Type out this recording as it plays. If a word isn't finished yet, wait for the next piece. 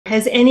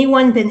Has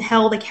anyone been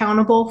held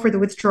accountable for the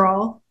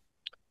withdrawal?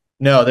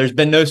 No, there's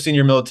been no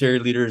senior military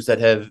leaders that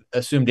have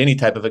assumed any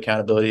type of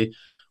accountability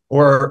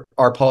or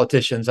our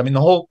politicians. I mean,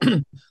 the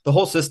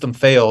whole system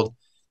failed.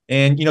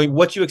 And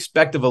what you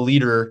expect of a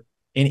leader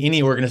in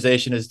any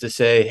organization is to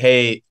say,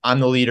 "Hey,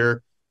 I'm the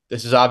leader.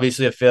 This is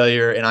obviously a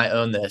failure and I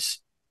own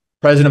this."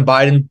 President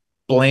Biden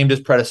blamed his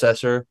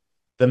predecessor.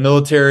 The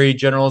military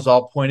generals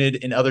all pointed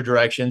in other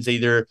directions. They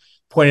either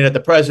pointed at the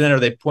president or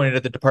they pointed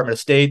at the Department of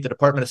State. The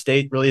Department of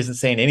State really isn't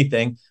saying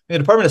anything. The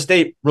Department of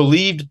State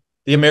relieved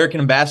the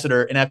American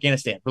ambassador in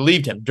Afghanistan,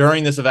 relieved him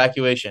during this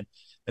evacuation,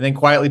 and then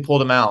quietly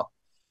pulled him out.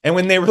 And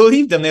when they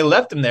relieved him, they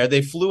left him there.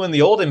 They flew in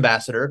the old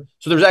ambassador.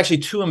 So there's actually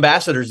two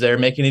ambassadors there,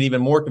 making it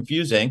even more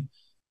confusing.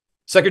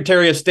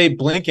 Secretary of State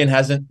Blinken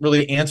hasn't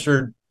really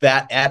answered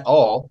that at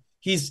all.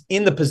 He's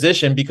in the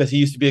position because he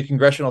used to be a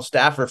congressional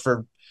staffer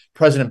for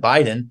President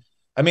Biden.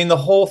 I mean, the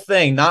whole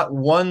thing, not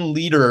one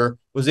leader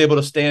was able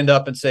to stand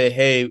up and say,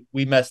 "Hey,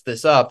 we messed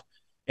this up."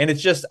 And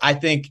it's just, I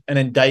think, an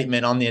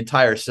indictment on the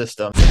entire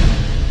system.